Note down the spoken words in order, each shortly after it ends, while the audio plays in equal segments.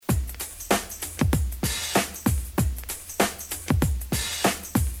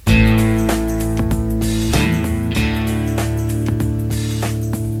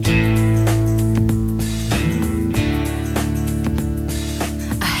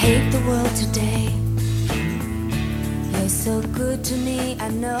hate the world today. You're so good to me, I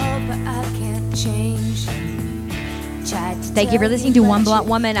know, but I can't change. Thank you for listening to One Blunt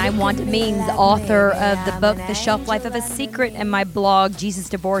Woman. I'm Wanda Means, author of the book The Shelf Life of a Secret, and my blog Jesus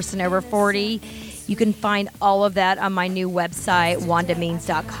Divorced in Over 40. You can find all of that on my new website,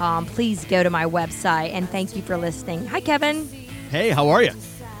 wandameans.com. Please go to my website, and thank you for listening. Hi, Kevin. Hey, how are you?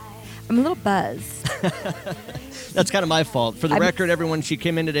 I'm a little buzzed. That's kind of my fault. For the record, everyone, she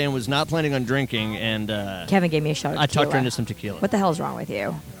came in today and was not planning on drinking, and Kevin gave me a shot of tequila. I talked her into some tequila. What the hell's wrong with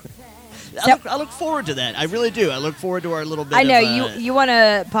you? I look forward to that. I really do. I look forward to our little bit I know, of, you want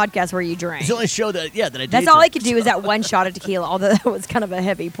a podcast where you drink. It's the only show that I do. That's all I could do is that one shot of tequila, although that was kind of a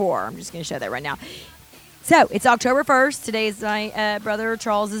heavy pour. I'm just going to show that right now. So, it's October 1st. Today is my brother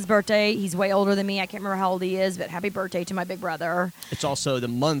Charles's birthday. He's way older than me. I can't remember how old he is, but happy birthday to my big brother. It's also the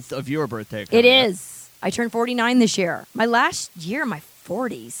month of your birthday. It is. I turned 49 this year. My last year, my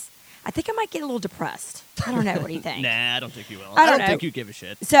 40s. I think I might get a little depressed. I don't know. What do you think? Nah, I don't think you will. I don't know. think you give a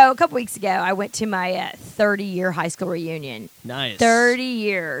shit. So, a couple weeks ago, I went to my 30-year high school reunion. Nice. 30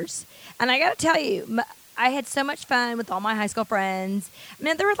 years. And I got to tell you, I had so much fun with all my high school friends. I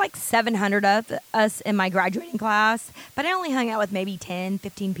mean, there were like 700 of us in my graduating class, but I only hung out with maybe 10,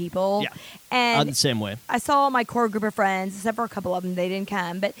 15 people. Yeah, and I'm the same way. I saw my core group of friends, except for a couple of them, they didn't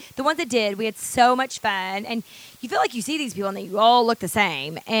come. But the ones that did, we had so much fun. And you feel like you see these people and you all look the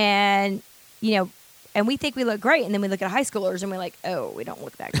same. And, you know, and we think we look great, and then we look at high schoolers and we're like, oh, we don't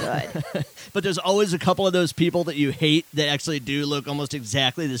look that good. But there's always a couple of those people that you hate that actually do look almost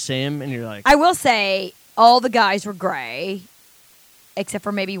exactly the same, and you're like... I will say... all the guys were gray, except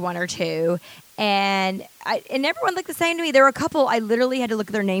for maybe one or two, and everyone looked the same to me. There were a couple I literally had to look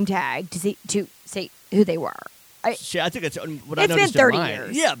at their name tag to see who they were. I think it's what I it's noticed been 30 in mine.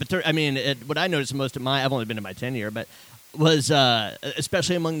 years. Yeah, but what I noticed most of mine, I've only been in my 10 year, but was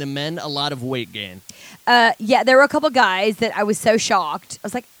especially among the men, a lot of weight gain. Yeah, there were a couple guys that I was so shocked. I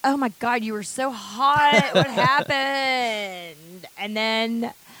was like, oh my God, you were so hot. What happened? And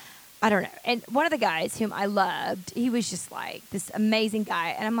then... I don't know. And one of the guys whom I loved, he was just like this amazing guy.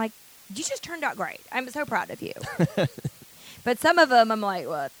 And I'm like, you just turned out great. I'm so proud of you. But some of them, I'm like,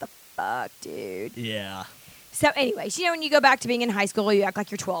 what the fuck, dude? Yeah. So anyways, you know, when you go back to being in high school, you act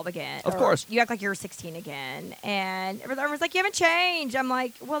like you're 12 again. Of course. You act like you're 16 again. And everyone's like, you haven't changed. I'm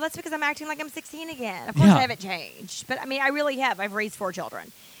like, well, that's because I'm acting like I'm 16 again. Of course I haven't changed. But, I mean, I really have. I've raised 4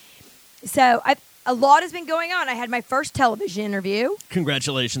 children. So a lot has been going on. I had my first television interview.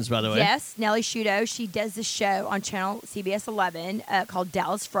 Congratulations, by the way. Yes, Nellie Shudo. She does this show on channel CBS 11 called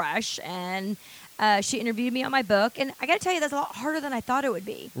Dallas Fresh, and she interviewed me on my book. And I got to tell you, that's a lot harder than I thought it would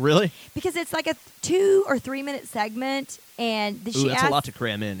be. Really? Because it's like a 2 or 3 minute segment, and that's a lot to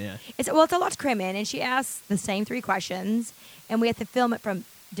cram in. Yeah. It's a lot to cram in, and she asks the same 3 questions, and we have to film it from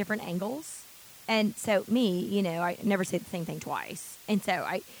different angles. And so me, I never say the same thing twice, and so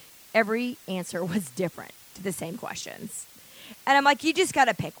every answer was different to the same questions. And I'm like, you just got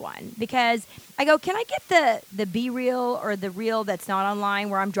to pick one. Because I go, can I get the B-reel or the reel that's not online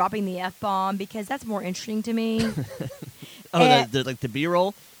where I'm dropping the F-bomb? Because that's more interesting to me. The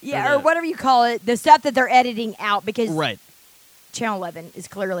B-roll? Yeah, or whatever you call it. The stuff that they're editing out. Because right. Channel 11 is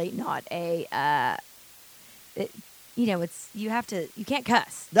clearly not a... you can't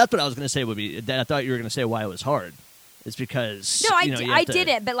cuss. That's what I was going to say would be... I thought you were going to say why it was hard. It's because... No, I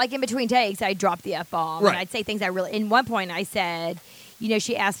didn't, but like in between takes, I'd drop the F-bomb. Right. And I'd say things I really... In one point, I said,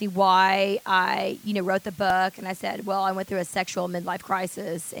 she asked me why I, wrote the book. And I said, well, I went through a sexual midlife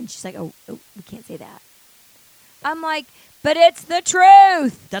crisis. And she's like, oh, we can't say that. I'm like, but it's the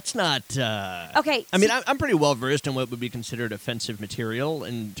truth. That's not... Okay. I mean, I'm pretty well-versed in what would be considered offensive material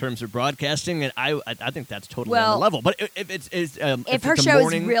in terms of broadcasting, and I think that's totally on the level. But if her show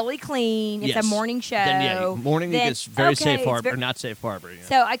is really clean, it's a morning show. Then, morning is very safe harbor, or not safe harbor.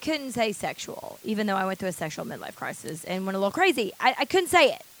 So I couldn't say sexual, even though I went through a sexual midlife crisis and went a little crazy. I couldn't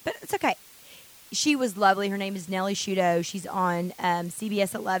say it, but it's okay. She was lovely. Her name is Nellie Shudo. She's on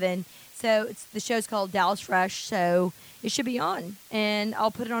CBS 11. So the show's called Dallas Fresh, so it should be on, and I'll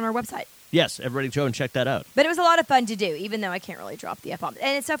put it on our website. Yes, everybody go and check that out. But it was a lot of fun to do, even though I can't really drop the F-bomb.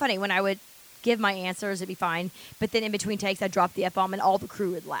 And it's so funny, when I would give my answers, it'd be fine, but then in between takes, I'd drop the F-bomb, and all the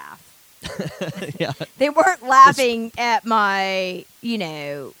crew would laugh. Yeah. They weren't laughing at my,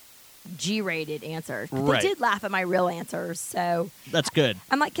 G-rated answers. But right. They did laugh at my real answers, so... That's good.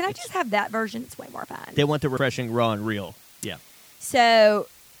 I'm like, can I just have that version? It's way more fun. They want the refreshing, raw, and real. Yeah. So...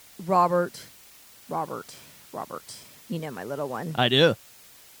 Robert, you know my little one. I do.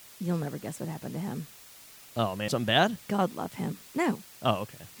 You'll never guess what happened to him. Oh, man. Something bad? God love him. No. Oh,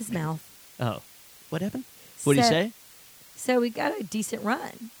 okay. His mouth. Oh. What happened? What did he say? So we got a decent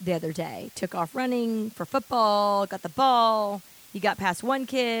run the other day. Took off running for football, got the ball. He got past one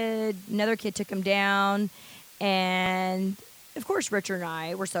kid. Another kid took him down. And, of course, Richard and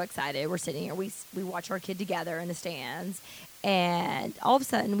I were so excited. We're sitting here. We watch our kid together in the stands. And all of a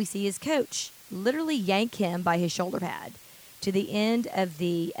sudden, we see his coach literally yank him by his shoulder pad to the end of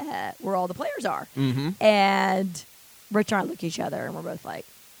the where all the players are. Mm-hmm. And Richard and I look at each other, and we're both like,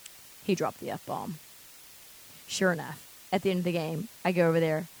 he dropped the F-bomb. Sure enough, at the end of the game, I go over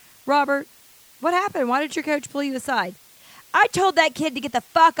there. Robert, what happened? Why did your coach pull you aside? I told that kid to get the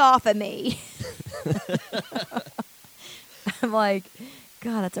fuck off of me. I'm like,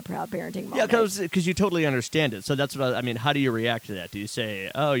 God, that's a proud parenting moment. Yeah, because you totally understand it. So that's what I mean. How do you react to that? Do you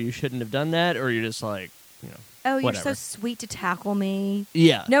say, "Oh, you shouldn't have done that," or you're just like, oh, you're whatever. so sweet to tackle me.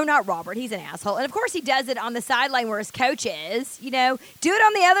 Yeah. No, not Robert. He's an asshole. And, of course, he does it on the sideline where his coach is. Do it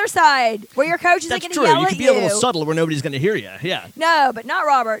on the other side where your coach isn't going to yell at you. That's true. You can be a little subtle where nobody's going to hear you. Yeah. No, but not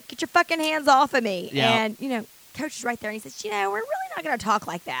Robert. Get your fucking hands off of me. Yeah. And, coach is right there, and he says, we're really not going to talk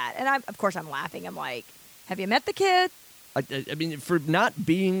like that. And, of course, I'm laughing. I'm like, have you met the kid? I mean, for not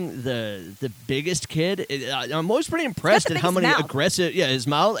being the biggest kid, I'm always pretty impressed at how many aggressive, his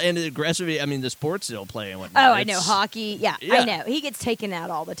mouth and aggressive, the sports he'll play and whatnot. Oh, I know, hockey. Yeah, I know. He gets taken out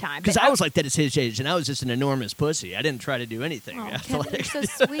all the time. Because I was like that at his age, and I was just an enormous pussy. I didn't try to do anything. Oh, Kevin, you're so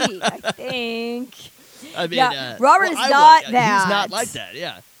sweet, I think. I mean, Robert is not that. He's not like that,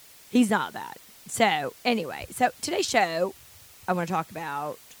 yeah. He's not that. So, anyway, today's show, I want to talk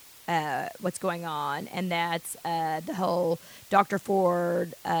about what's going on, and that's the whole Dr.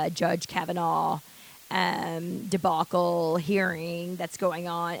 Ford, Judge Kavanaugh debacle hearing that's going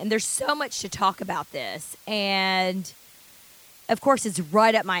on. And there's so much to talk about this. And, of course, it's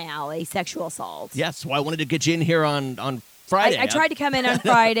right up my alley, sexual assault. Yes, so I wanted to get you in here on Friday. I tried to come in on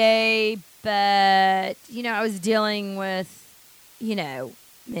Friday, but, I was dealing with,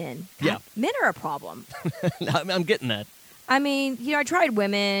 men. Yeah. Men are a problem. I'm getting that. I mean, I tried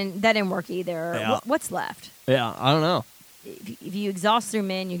women. That didn't work either. Yeah. What's left? Yeah, I don't know. If you exhaust through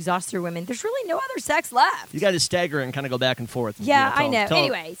men, you exhaust through women. There's really no other sex left. You got to stagger and kind of go back and forth. Yeah, I know.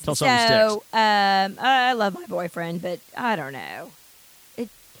 Anyways, tell something sticks. I love my boyfriend, but I don't know.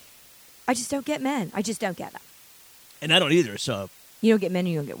 I just don't get men. I just don't get them. And I don't either, so. You don't get men and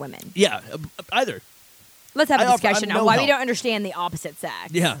you don't get women. Yeah, either. Let's have a discussion on why we don't understand the opposite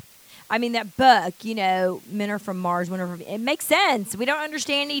sex. Yeah. I mean, that book, men are from Mars, women are from... It makes sense. We don't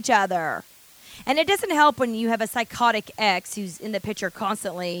understand each other. And it doesn't help when you have a psychotic ex who's in the picture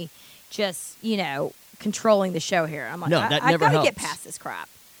constantly just, controlling the show here. I'm like, no, that I never gotta helps. get past this crap.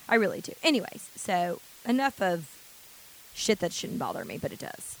 I really do. Anyways, so enough of shit that shouldn't bother me, but it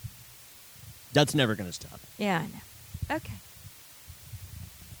does. That's never going to stop. Yeah, I know. Okay.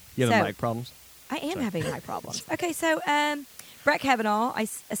 You having mic problems? I am having mic problems. Okay, so... Brett Kavanaugh, I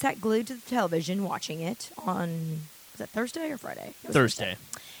sat glued to the television watching it on, was it Thursday or Friday? Thursday.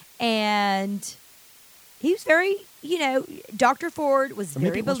 And he was very, Dr. Ford was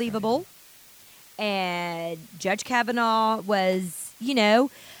very believable. And Judge Kavanaugh was, a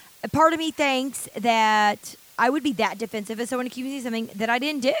part of me thinks that I would be that defensive if someone accused me of something that I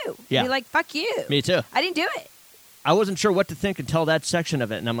didn't do. Yeah. Be like, fuck you. Me too. I didn't do it. I wasn't sure what to think until that section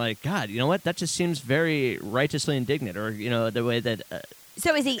of it, and I'm like, God, you know what? That just seems very righteously indignant, or the way that.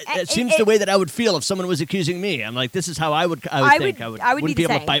 So is he? It seems the way that I would feel if someone was accusing me. I'm like, this is how I would think. I wouldn't be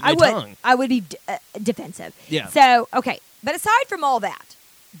able to bite my tongue. I would be defensive. Yeah. So okay, but aside from all that,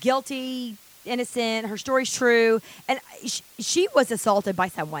 guilty, innocent, her story's true, and she was assaulted by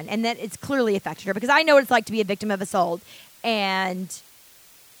someone, and that it's clearly affected her because I know what it's like to be a victim of assault, and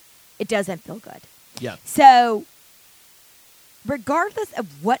it doesn't feel good. Yeah. So. Regardless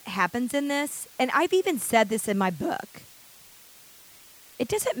of what happens in this, and I've even said this in my book, it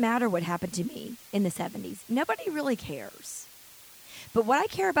doesn't matter what happened to me in the 70s. Nobody really cares. But what I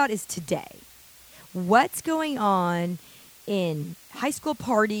care about is today. What's going on in high school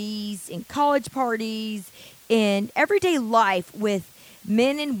parties, in college parties, in everyday life with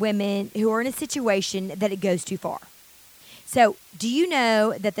men and women who are in a situation that it goes too far. So, do you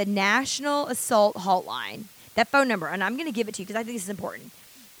know that the National Assault Hotline, that phone number, and I'm going to give it to you because I think this is important.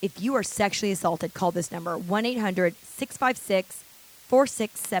 If you are sexually assaulted, call this number,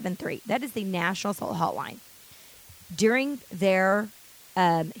 1-800-656-4673. That is the National Assault Hotline. During their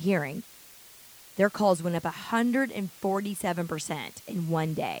hearing, their calls went up 147% in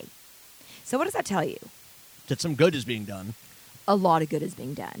one day. So what does that tell you? That some good is being done. A lot of good is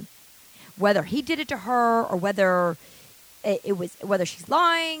being done. Whether he did it to her or whether whether she's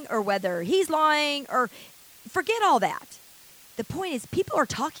lying or whether he's lying or... Forget all that. the point is, people are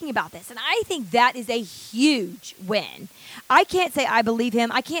talking about this, and I think that is a huge win. I can't say I believe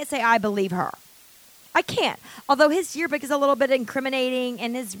him. I can't say I believe her. I can't. Although his yearbook is a little bit incriminating,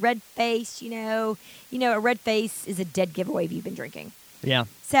 and his red face, a red face is a dead giveaway if you've been drinking. Yeah.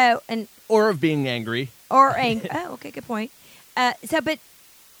 So or of being angry. Or angry. Oh, okay, good point. But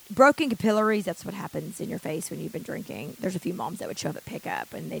broken capillaries, that's what happens in your face when you've been drinking. There's a few moms that would show up at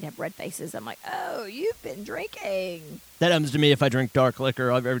pickup and they'd have red faces. I'm like, oh, you've been drinking. That happens to me if I drink dark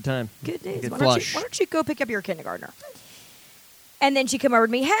liquor every time. Good news. Why flush. don't you go pick up your kindergartner? And then she come over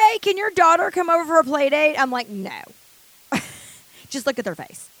to me, hey, can your daughter come over for a play date? I'm like, no. Just look at their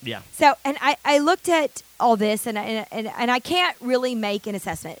face. Yeah. So, and I looked at all this, and I can't really make an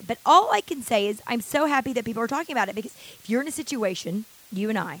assessment. But all I can say is I'm so happy that people are talking about it, because if you're in a situation, you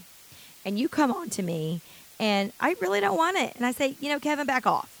and I, and you come on to me, and I really don't want it, and I say, Kevin, back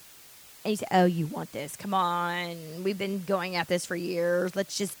off. And you say, oh, you want this. Come on. We've been going at this for years.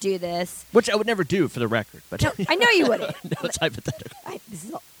 Let's just do this. Which I would never do, for the record. But no, I know you wouldn't. No, it's hypothetical.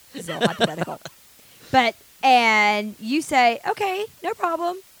 This is all hypothetical. And you say, okay, no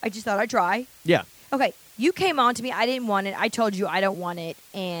problem. I just thought I'd try. Yeah. Okay, you came on to me. I didn't want it. I told you I don't want it,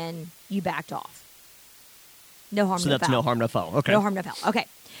 and you backed off. No harm, no foul. So that's no harm, no foul. Okay. No harm, no foul. Okay.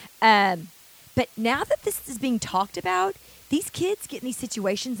 But now that this is being talked about, these kids get in these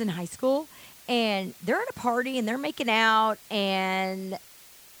situations in high school, and they're at a party, and they're making out, and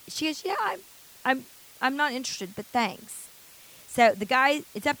she goes, yeah, I'm not interested, but thanks. So the guy,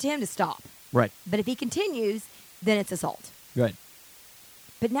 it's up to him to stop. Right. But if he continues, then it's assault. Right.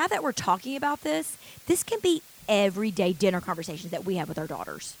 But now that we're talking about this can be everyday dinner conversations that we have with our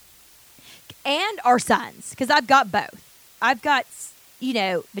daughters and our sons, because I've got both. I've got,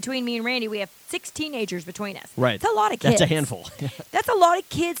 between me and Randy, we have 6 teenagers between us. Right. It's a lot of kids. That's a handful. That's a lot of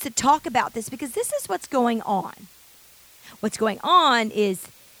kids to talk about this, because this is what's going on. What's going on is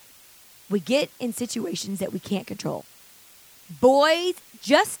we get in situations that we can't control. Boys,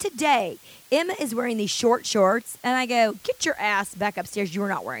 just today, Emma is wearing these short shorts, and I go, get your ass back upstairs. You are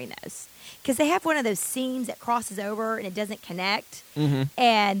not wearing those. Because they have one of those seams that crosses over and it doesn't connect,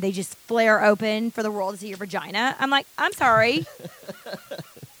 and they just flare open for the world to see your vagina. I'm like, I'm sorry.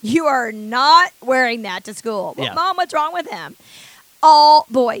 You are not wearing that to school. Well, yeah. Mom, what's wrong with him? All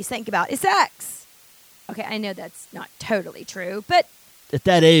boys think about is sex. Okay, I know that's not totally true, but at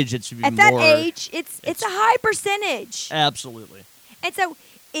that age, it's at that age, it's a high percentage. Absolutely. And so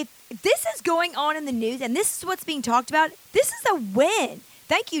if this is going on in the news and this is what's being talked about, this is a win.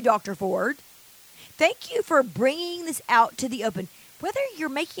 Thank you, Dr. Ford. Thank you for bringing this out to the open. Whether you're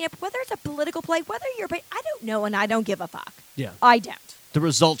making up, whether it's a political play, whether you're, I don't know, and I don't give a fuck. Yeah. I don't. The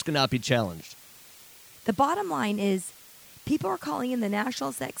results cannot be challenged. The bottom line is people are calling in the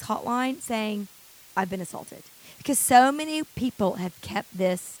National Sex Hotline saying, I've been assaulted. Because so many people have kept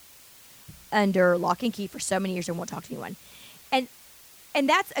this under lock and key for so many years and won't talk to anyone. And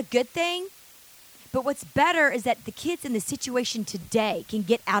that's a good thing. But what's better is that the kids in the situation today can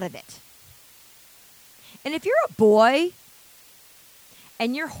get out of it. And if you're a boy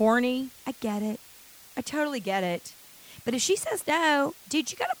and you're horny, I get it. I totally get it. But if she says no,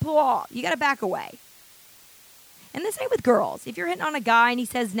 dude, you got to pull off. You got to back away. And the same with girls. If you're hitting on a guy and he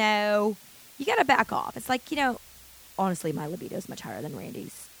says no, you got to back off. It's like, honestly, my libido is much higher than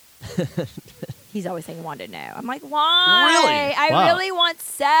Randy's. He's always saying, wanted no. I'm like, why? Really? I really want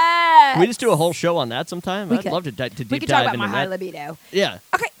sex. Can we just do a whole show on that sometime? We I'd could. love to deep dive into that. We could talk about my high libido. Yeah.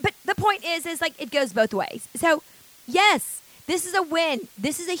 Okay, but the point is like it goes both ways. So, yes, this is a win.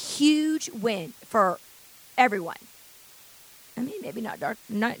 This is a huge win for everyone. I mean, maybe not the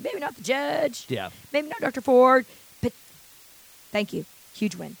judge. Yeah. Maybe not Dr. Ford, but thank you.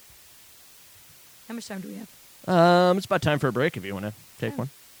 Huge win. How much time do we have? It's about time for a break if you want to take one.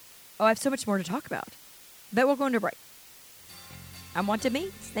 Oh, I have so much more to talk about. But we'll go into a break. I'm Wanted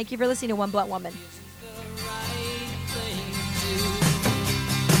Meats. Thank you for listening to One Blunt Woman.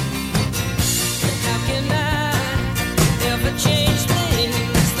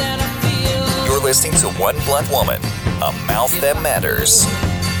 You're listening to One Blunt Woman, a mouth that matters.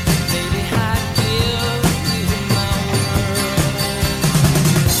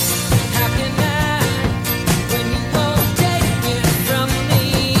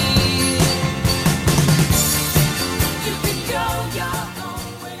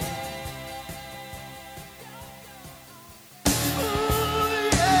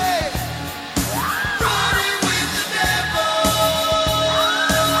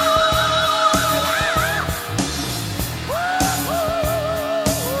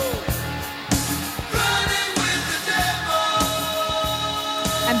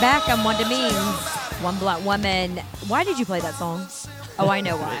 Back on Wanda Means. One Blunt Woman. Why did you play that song? Oh, I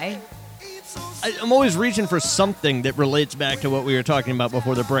know why. I'm always reaching for something that relates back to what we were talking about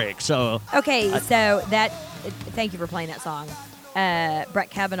before the break. So Okay, so that. Thank you for playing that song. Brett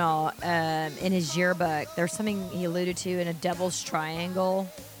Kavanaugh, in his yearbook, there's something he alluded to in a Devil's Triangle.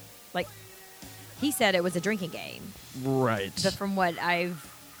 Like, he said it was a drinking game. right. But from what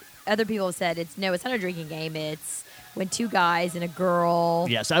other people have said, it's not a drinking game. It's when two guys and a girl.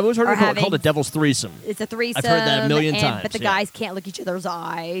 Yes, I always heard it called a devil's threesome. It's a threesome. I've heard that a million times. But the guys can't look each other's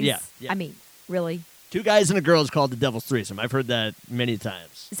eyes. Yeah. I mean, really? Two guys and a girl is called the devil's threesome. I've heard that many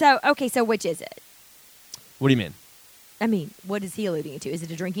times. So, okay, so which is it? What do you mean? I mean, what is he alluding to? Is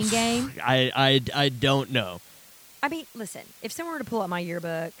it a drinking game? I don't know. I mean, listen, if someone were to pull out my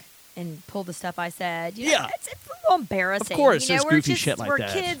yearbook and pull the stuff I said, Yeah. it's a little embarrassing. Of course, you know, there's goofy shit like we're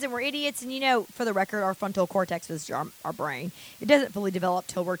that. kids and we're idiots, and for the record, our frontal cortex is our brain. It doesn't fully develop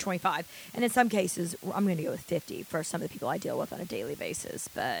till we're 25, and in some cases, I'm going to go with 50 for some of the people I deal with on a daily basis.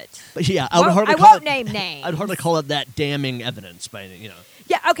 But yeah, I won't name names. I'd hardly call it that damning evidence, by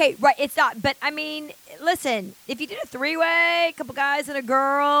Yeah, okay, right. It's not. But, I mean, listen, if you did a three-way, a couple guys and a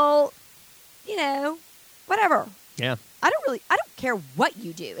girl, whatever. Yeah. I don't care what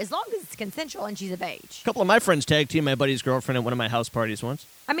you do, as long as it's consensual and she's of age. A couple of my friends tag team my buddy's girlfriend at one of my house parties once.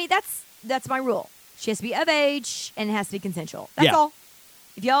 I mean, that's my rule. She has to be of age, and it has to be consensual. That's Yeah. all.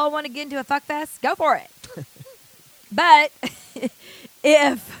 If y'all want to get into a fuck fest, go for it. But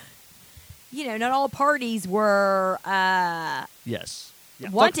if, not all parties were... Yes. Yeah.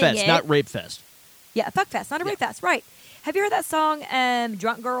 Wanting Fuck fest, it. not rape fest. Yeah, a fuck fest, not a rape fest, right. Have you heard that song,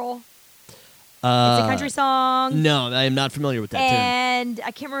 Drunk Girl? It's a country song. No, I am not familiar with that tune. And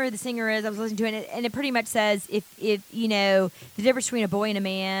I can't remember who the singer is. I was listening to it, and it pretty much says if the difference between a boy and a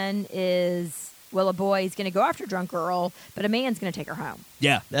man is, well, a boy is going to go after a drunk girl, but a man's going to take her home.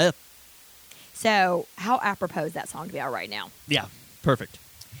 Yeah. So how apropos is that song to be out right now? Yeah. Perfect.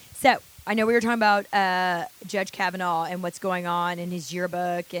 So I know we were talking about Judge Kavanaugh and what's going on in his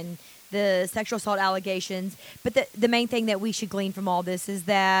yearbook and the sexual assault allegations, but the main thing that we should glean from all this is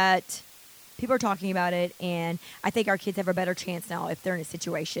that people are talking about it, and I think our kids have a better chance now if they're in a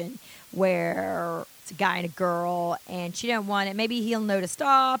situation where it's a guy and a girl and she don't want it. Maybe he'll know to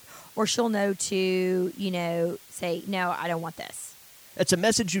stop, or she'll know to, say, no, I don't want this. It's a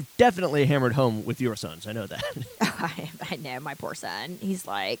message you've definitely hammered home with your sons. I know that. I know, my poor son. He's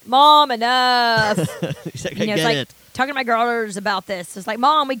like, Mom, enough. He's like, You know, I it's get like it. talking to my girls about this. It's like,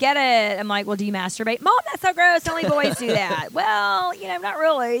 Mom, we get it. I'm like, well, do you masturbate? Mom, that's so gross. Only boys do that. Well, not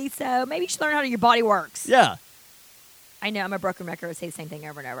really. So maybe you should learn how your body works. Yeah. I know. I'm a broken record. I say the same thing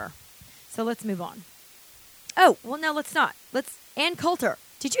over and over. So let's move on. Oh, well, no, let's not. Ann Coulter.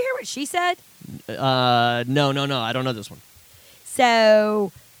 Did you hear what she said? No. I don't know this one.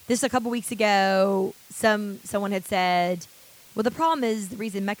 So this a couple weeks ago, someone had said, well, the problem is the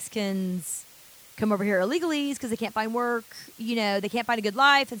reason Mexicans come over here illegally is because they can't find work. They can't find a good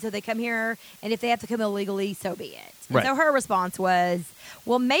life, and so they come here. And if they have to come illegally, so be it. And Right. so her response was,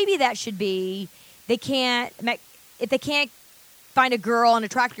 well, maybe that should be if they can't find a girl, an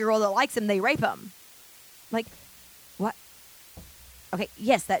attractive girl that likes them, they rape them. Like, what? Okay,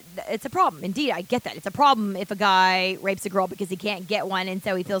 yes, that it's a problem. Indeed, I get that. It's a problem if a guy rapes a girl because he can't get one, and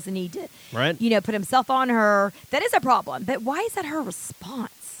so he feels the need to, Right. put himself on her. That is a problem. But why is that her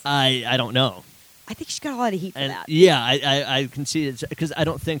response? I don't know. I think she got a lot of heat for And that. yeah, I can see it because I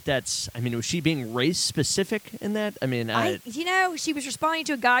don't think that's. I mean, was she being race specific in that? I mean, She was responding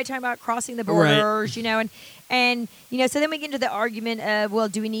to a guy talking about crossing the Right. borders, and so then we get into the argument of, well,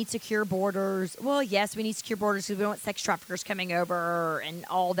 do we need secure borders? Well, yes, we need secure borders because we don't want sex traffickers coming over and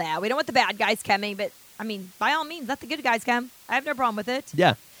all that. We don't want the bad guys coming, but I mean, by all means, let the good guys come. I have no problem with it.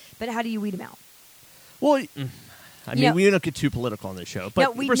 yeah. But how do you weed them out? Well, I mean, know- we don't get too political on this show, but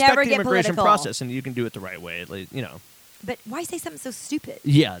No, we respect never the get immigration political. process, and you can do it the right way. At least, But why say something so stupid?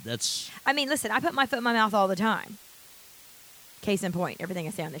 Yeah, that's. I mean, listen, I put my foot in my mouth all the time. Case in point, everything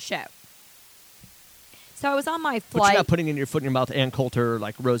I say on the show. So I was on my But flight. you're not putting in your foot in your mouth, Ann Coulter,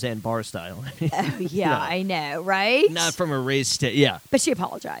 like Roseanne Barr style. Oh, yeah, No. I know, right? Not from a race state. Yeah. But she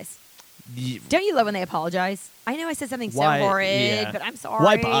apologized. Don't you love when they apologize? I know I said something so Why- horrid, yeah. but I'm sorry.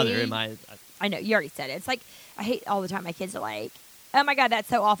 Why bother? I know, you already said it. It's like, I hate all the time my kids are like, oh my God, that's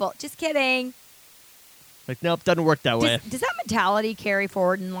so awful. Just kidding. Like, nope, doesn't work that way. Does that mentality carry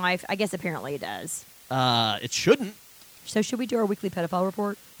forward in life? I guess apparently it does. It shouldn't. So should we do our weekly pedophile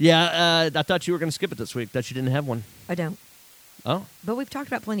report? Yeah, I thought you were going to skip it this week. That you didn't have one. I don't. Oh, But we've talked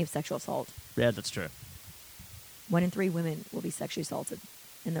about plenty of sexual assault. yeah, that's true. 1 in 3 women will be sexually assaulted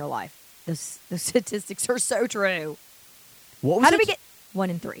in their life. Those statistics are so true. What was How it? do we get 1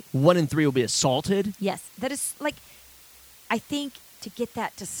 in 3. 1 in 3 will be assaulted. Yes, that is like, I think to get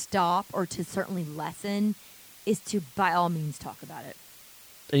that to stop or to certainly lessen is to by all means talk about it.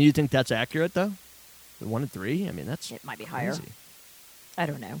 And you think that's accurate, though? 1 in 3? I mean, that's It might be higher. crazy. I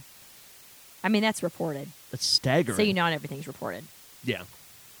don't know. I mean, that's reported. That's staggering. So not everything's reported. Yeah.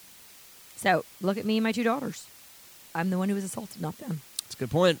 So look at me and my 2 daughters. I'm the one who was assaulted, not them. That's a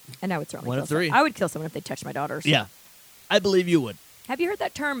good point. And I would certainly 1 kill of 3. someone. I would kill someone if they touched my daughters. Yeah. I believe you would. Have you heard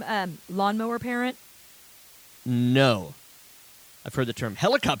that term, lawnmower parent? No. I've heard the term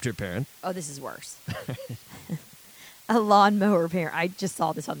helicopter parent. Oh, this is worse. A lawnmower parent. I just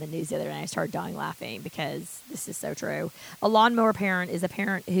saw this on the news the other day, and I started dying laughing because this is so true. A lawnmower parent is a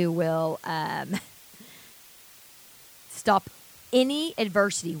parent who will stop any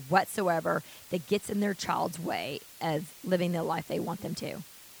adversity whatsoever that gets in their child's way of living the life they want them to.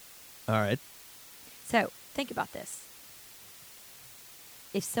 All right. So think about this.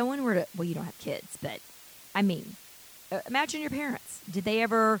 If someone were to, well, you don't have kids, but I mean, imagine your parents. Did they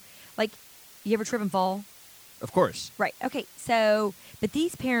ever, like, you ever trip and fall? Of course. Right. Okay. So, but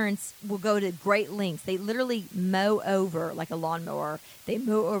these parents will go to great lengths. They literally mow over, like a lawnmower, they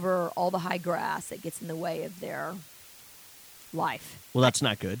mow over all the high grass that gets in the way of their life. Well, that's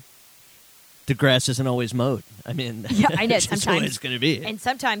not good. The grass isn't always mowed. I mean, Yeah, I know. that's just what it's going to be. And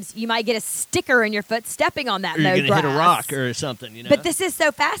sometimes you might get a sticker in your foot stepping on that or you're mowed going to hit a grass. rock or something, you know? But this is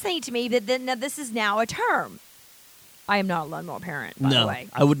so fascinating to me that now this is now a term. I am not a lawnmower parent, by the way.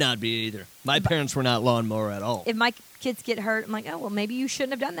 I would not be either. My parents were not lawnmower at all. If my kids get hurt, I'm like, oh, well, maybe you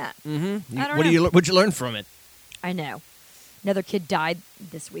shouldn't have done that. Mm-hmm. I don't What'd you learn from it? I know. Another kid died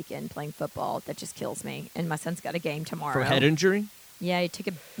this weekend playing football. That just kills me. And my son's got a game tomorrow. For head injury? Yeah, he took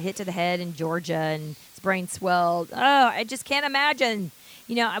a hit to the head in Georgia and his brain swelled. Oh, I just can't imagine.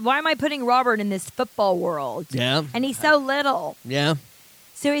 You know, why am I putting Robert in this football world? Yeah. And he's so little. Yeah.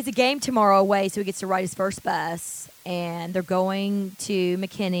 So he has a game tomorrow away, so he gets to ride his first bus. And they're going to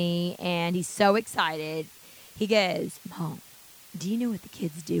McKinney, and he's so excited. He goes, Mom, do you know what the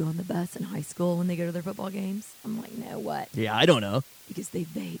kids do on the bus in high school when they go to their football games? I'm like, no, what? Yeah, I don't know. Because they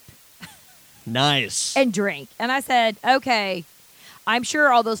vape. Nice. And drink. And I said, okay, I'm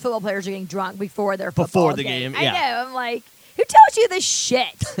sure all those football players are getting drunk before their football Before the game, yeah. I know. I'm like, who tells you this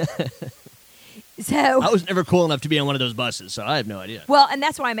shit? So I was never cool enough to be on one of those buses, so I have no idea. well, and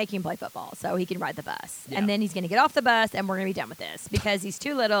that's why I'm making him play football, so he can ride the bus. Yeah. And then he's going to get off the bus, and we're going to be done with this because he's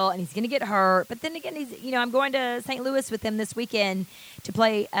too little, and he's going to get hurt. But then again, I'm going to St. Louis with him this weekend to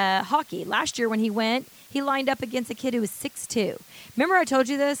play hockey. Last year when he went, he lined up against a kid who was 6'2". Remember I told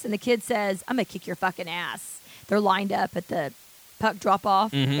you this? And the kid says, I'm going to kick your fucking ass. They're lined up at the puck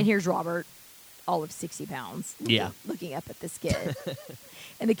drop-off, and here's Robert, all of 60 pounds, looking up at this kid.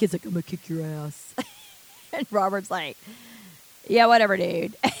 And the kid's like, I'm going to kick your ass. And Robert's like, yeah, whatever,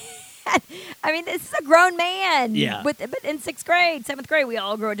 dude. I mean, this is a grown man. Yeah. But in 6th grade, 7th grade, we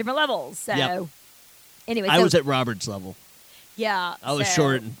all grow at different levels. So, anyway. I was at Robert's level. Yeah. I was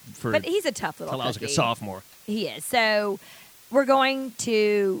short but he's a tough little until I was like a cookie. sophomore. He is. So, we're going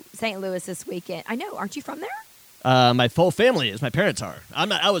to St. Louis this weekend. I know. Aren't you from there? My full family is. My parents are. I'm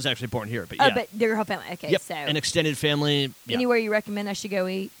not. I was actually born here, but yeah. Oh, but your whole family. Okay, Yep. so. An extended family. Yeah. Anywhere you recommend I should go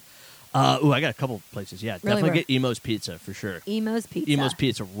eat? I got a couple places. Yeah, Really, definitely where? get Emo's Pizza for sure. Emo's Pizza. Emo's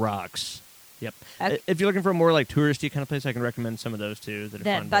Pizza rocks. Yep. Okay. If you're looking for a more like touristy kind of place, I can recommend some of those too. That are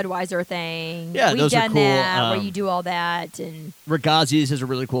That fun, but Budweiser thing. Yeah, We've those are done cool. that, where you do all that. And Ragazzi's is a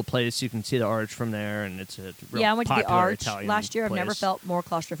really cool place. You can see the arch from there, and it's a real yeah, I went to the popular Arch Italian last year. I've never place. felt more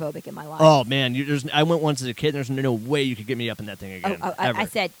claustrophobic in my life. Oh man, I went once as a kid. And there's no way you could get me up in that thing again. Ever. I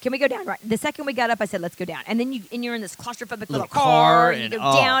said, can we go down? Right. The second we got up, I said, let's go down. And then you're in this claustrophobic little car, car, and you and go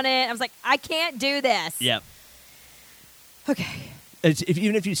oh. down it. I was like, I can't do this. Yep. Okay.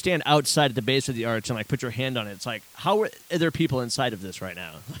 Even if you stand outside at the base of the arch and like put your hand on it, it's like, how are there people inside of this right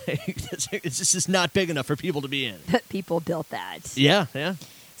now? It's just not big enough for people to be in. But people built that. Yeah, yeah.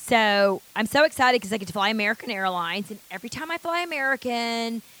 So I'm so excited because I get to fly American Airlines. And every time I fly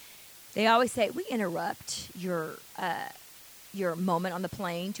American, they always say, we interrupt your moment on the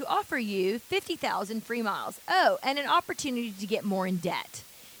plane to offer you 50,000 free miles. Oh, and an opportunity to get more in debt.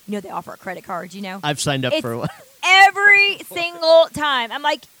 You know, they offer a credit card, you know? I've signed up for one. Every single time. I'm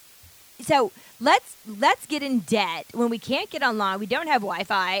like, so let's get in debt when we can't get online. We don't have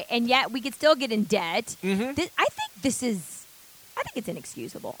Wi-Fi, and yet we could still get in debt. Mm-hmm. I think it's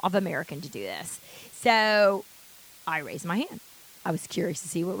inexcusable of American to do this. So I raised my hand. I was curious to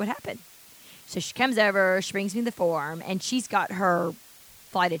see what would happen. So she comes over, she brings me the form, and she's got her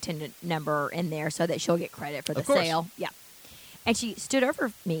flight attendant number in there so that she'll get credit for the Of course. sale. Yeah. And she stood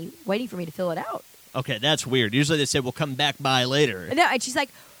over me, waiting for me to fill it out. Okay, that's weird. Usually they say, we'll come back by later. No, and she's like,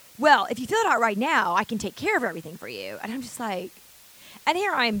 well, if you fill it out right now, I can take care of everything for you. And I'm just like, and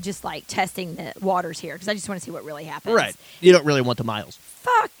here I'm just like testing the waters here because I just want to see what really happens. Right. You don't really want the miles.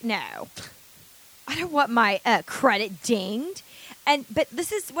 Fuck no. I don't want my credit dinged. But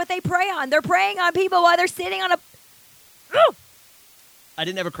this is what they prey on. They're preying on people while they're sitting on a... Ugh! I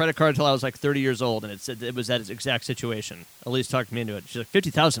didn't have a credit card until I was like 30 years old, and it said it was that exact situation. Elise talked me into it. She's like,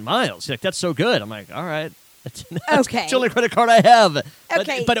 50,000 miles. She's like, that's so good. I'm like, all right. That's Okay. the only credit card I have.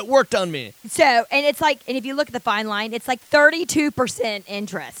 Okay. But it worked on me. So, and it's like, and if you look at the fine line, it's like 32%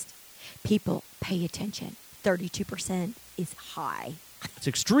 interest. People, pay attention. 32% is high. It's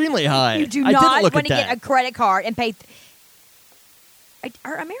extremely high. You do I not didn't look want at to that. get a credit card and pay.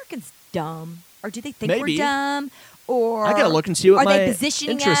 Are Americans dumb? Or do they think Maybe. we're dumb? Or I gotta look and see what are my they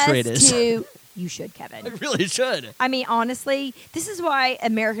positioning interest us rate is. to... You should, Kevin. I really should. I mean, honestly, this is why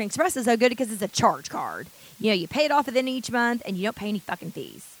American Express is so good because it's a charge card. You know, you pay it off at the end of each month and you don't pay any fucking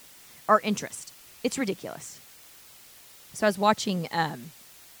fees or interest. It's ridiculous. So I was watching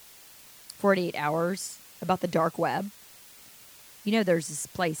 48 Hours about the dark web. You know, there's this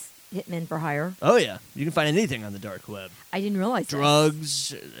place, Hitmen for Hire. Oh, yeah. You can find anything on the dark web. I didn't realize this.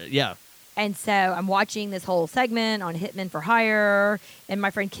 Drugs. Yeah. And so I'm watching this whole segment on Hitmen for Hire, and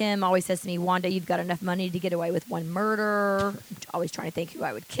my friend Kim always says to me, Wanda, you've got enough money to get away with one murder. I'm always trying to think who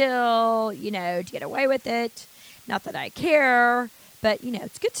I would kill, you know, to get away with it. Not that I care, but, you know,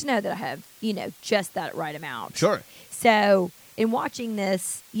 it's good to know that I have, you know, just that right amount. Sure. So in watching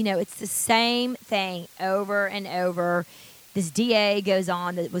this, you know, it's the same thing over and over. This DA goes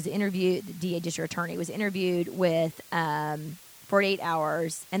on that was interviewed, the DA district attorney was interviewed with 48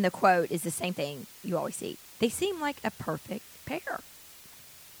 Hours, and the quote is the same thing you always see. They seem like a perfect pair.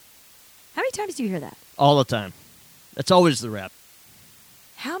 How many times do you hear that? All the time. That's always the rap.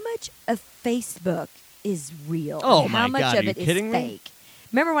 How much of Facebook is real? Oh, and how my much God, of are it you is kidding me? fake?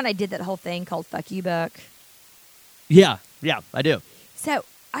 Remember when I did that whole thing called Fuck You Book? Yeah. Yeah, I do. So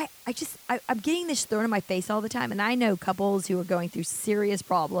I'm getting this thrown in my face all the time, and I know couples who are going through serious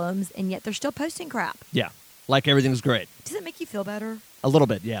problems, and yet they're still posting crap. Yeah. Like everything's great. Does it make you feel better? A little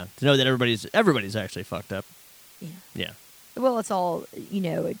bit, yeah. To know that everybody's actually fucked up. Yeah. Yeah. Well, it's all, you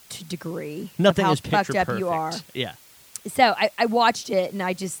know, to a degree. Nothing of how is picture fucked up perfect. you are. Yeah. So I watched it, and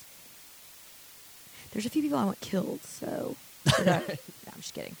I just... There's a few people I want killed, so... no, I'm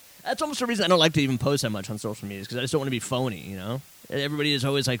just kidding. That's almost the reason I don't like to even post that much on social media, because I just don't want to be phony, you know? Everybody is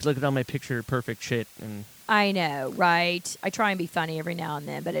always like, look at all my picture perfect shit. And I know, right? I try and be funny every now and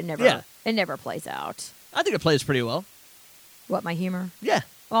then, but it never plays out. I think it plays pretty well. What, my humor? Yeah.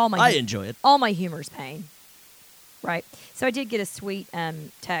 All my I enjoy it. All my humor's pain. Right. So I did get a sweet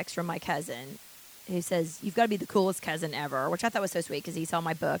text from my cousin who says, you've got to be the coolest cousin ever, which I thought was so sweet because he saw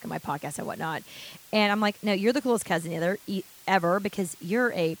my book and my podcast and whatnot. And I'm like, no, you're the coolest cousin ever because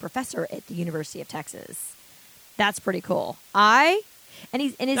you're a professor at the University of Texas. That's pretty cool.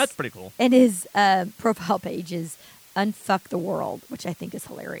 That's pretty cool. And his profile page is Unfuck the World, which I think is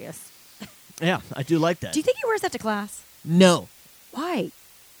hilarious. Yeah, I do like that. Do you think he wears that to class? No. Why?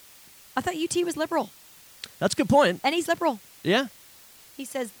 I thought UT was liberal. That's a good point. And he's liberal. Yeah. He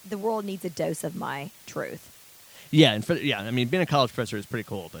says the world needs a dose of my truth. Yeah, I mean, being a college professor is pretty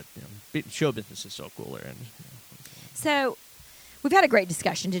cool, but show business is so cooler. And So, we've had a great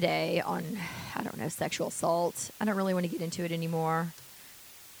discussion today on, I don't know, sexual assault. I don't really want to get into it anymore.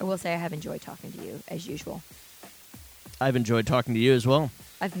 I will say I have enjoyed talking to you, as usual. I've enjoyed talking to you as well.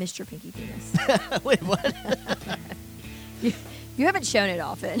 I've missed your pinky penis. Wait, what? You haven't shown it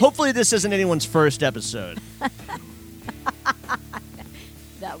often. Hopefully this isn't anyone's first episode.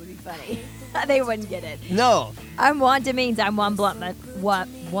 That would be funny. They wouldn't get it. No. I'm Wanda means I'm one blunt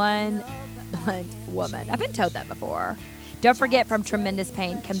woman. I've been told that before. Don't forget, from tremendous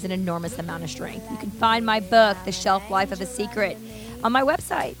pain comes an enormous amount of strength. You can find my book, The Shelf Life of a Secret, on my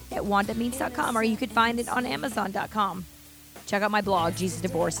website at wandameans.com, or you could find it on amazon.com. Check out my blog, Jesus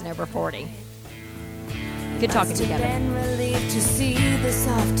Divorce and Over 40. Good talking to you, Kevin. Relieved to see the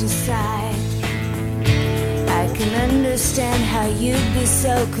softer side. I can understand how you'd be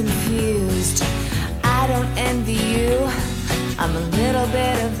so confused. I don't envy you. I'm a little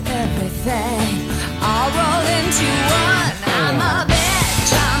bit of everything, all rolled into one. I'm a